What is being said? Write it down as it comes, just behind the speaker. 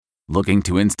Looking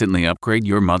to instantly upgrade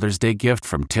your Mother's Day gift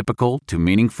from typical to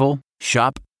meaningful?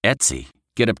 Shop Etsy.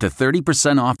 Get up to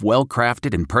 30% off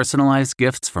well-crafted and personalized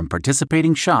gifts from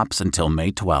participating shops until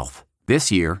May 12th. This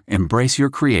year, embrace your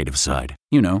creative side.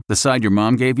 You know, the side your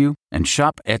mom gave you. And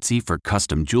shop Etsy for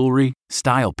custom jewelry,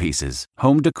 style pieces,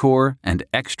 home decor, and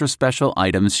extra special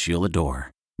items she'll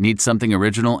adore. Need something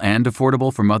original and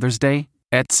affordable for Mother's Day?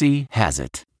 Etsy has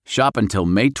it. Shop until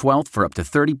May 12th for up to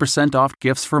 30% off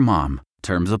gifts for mom.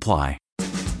 Terms apply.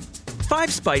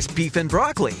 5-Spice Beef and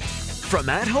Broccoli. From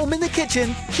At Home in the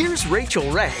Kitchen, here's Rachel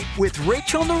Ray with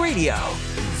Rach on the Radio.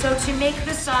 So to make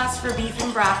the sauce for beef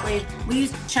and broccoli, we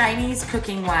use Chinese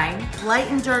cooking wine,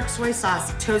 light and dark soy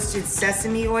sauce, toasted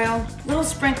sesame oil, little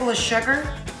sprinkle of sugar,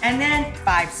 and then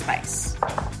 5-Spice.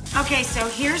 Okay, so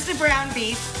here's the brown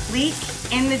beef, leek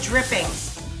in the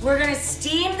drippings. We're gonna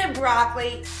steam the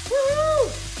broccoli. Woo!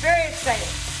 Very exciting.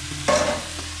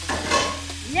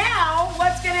 Now,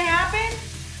 what's gonna happen?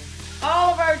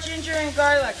 All of our ginger and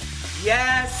garlic.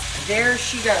 Yes, there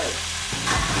she goes.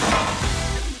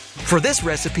 For this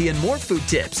recipe and more food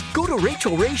tips, go to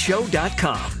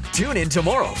RachelRayShow.com. Tune in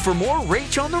tomorrow for more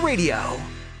Rach on the Radio.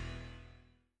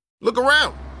 Look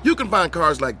around. You can find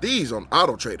cars like these on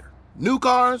AutoTrader. New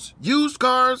cars, used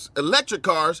cars, electric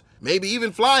cars, maybe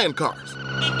even flying cars.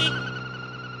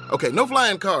 Okay, no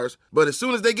flying cars, but as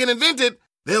soon as they get invented,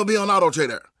 they'll be on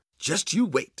AutoTrader. Just you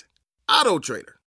wait. AutoTrader.